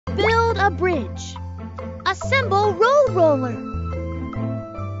a bridge. Assemble road roller.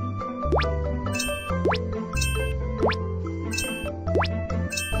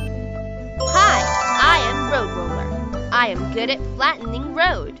 Hi, I am Road Roller. I am good at flattening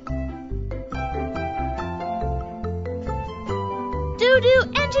road. Dodo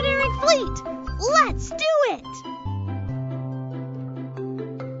Engineering Fleet, let's do it!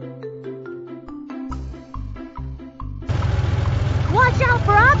 Watch out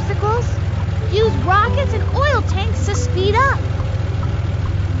for obstacles. Use rockets and oil tanks to speed up.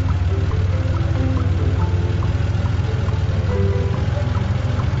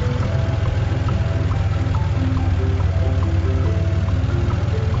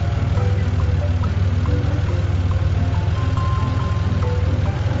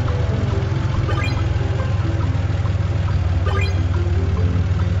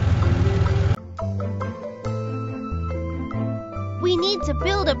 We need to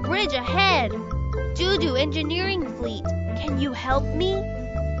build a bridge ahead. Dodo Engineering Fleet, can you help me?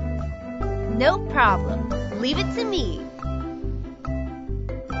 No problem. Leave it to me.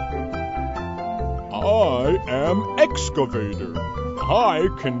 I am Excavator. I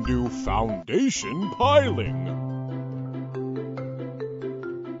can do foundation piling.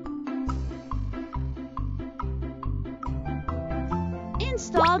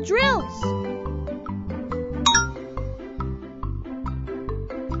 Install drills.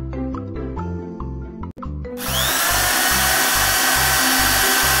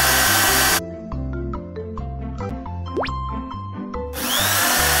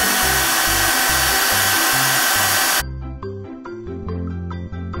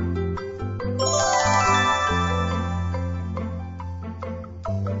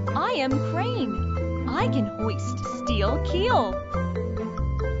 I am Crane. I can hoist steel keel.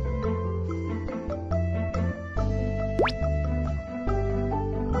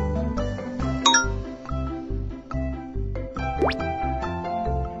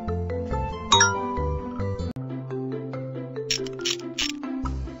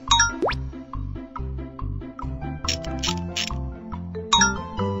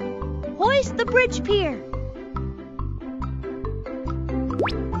 Hoist the bridge pier.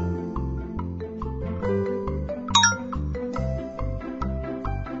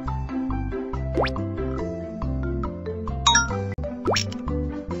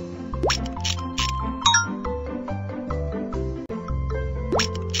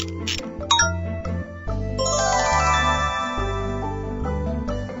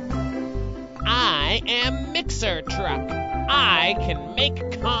 I am Mixer Truck. I can make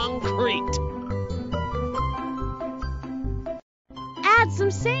concrete. Add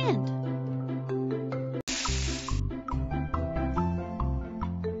some sand.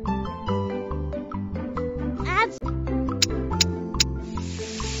 Add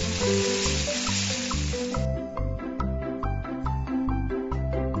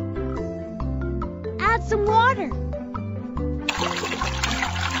some water.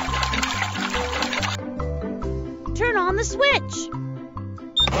 Turn on the switch.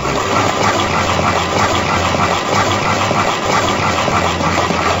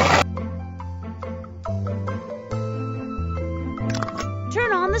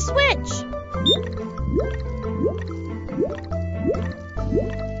 Turn on the switch.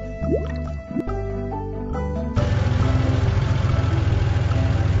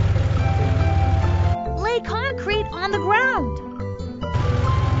 Lay concrete on the ground.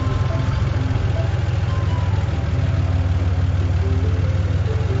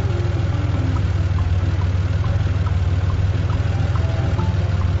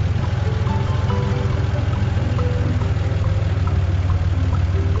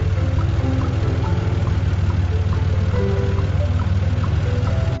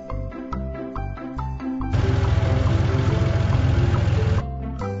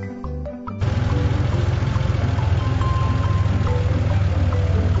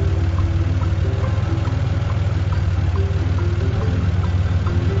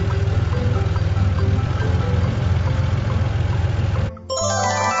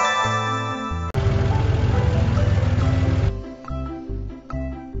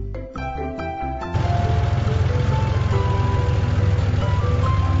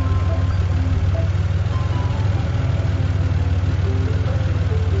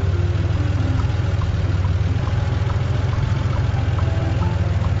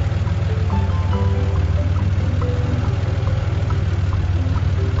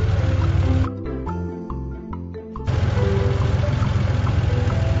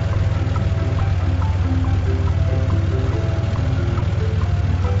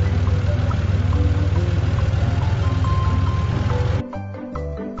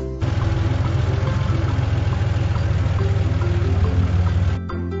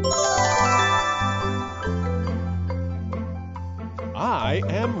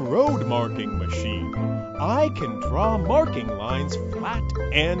 can draw marking lines flat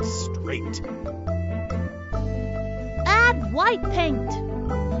and straight. Add white paint.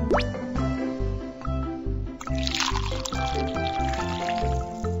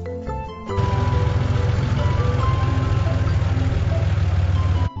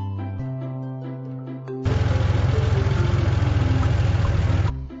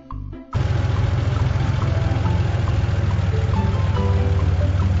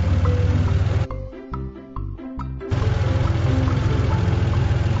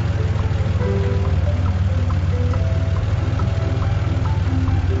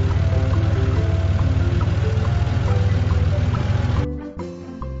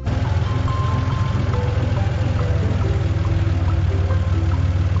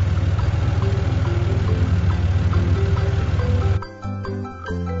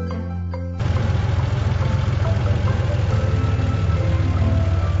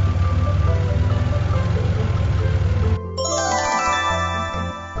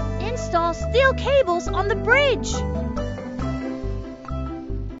 Install steel cables on the bridge.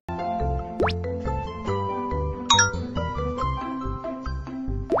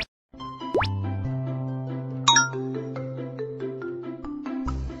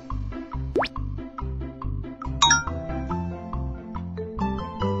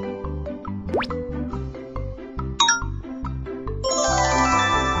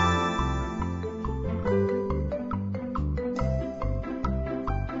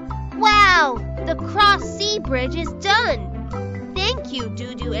 Wow! The cross sea bridge is done! Thank you,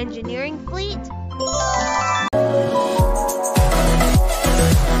 Dodo Engineering Fleet!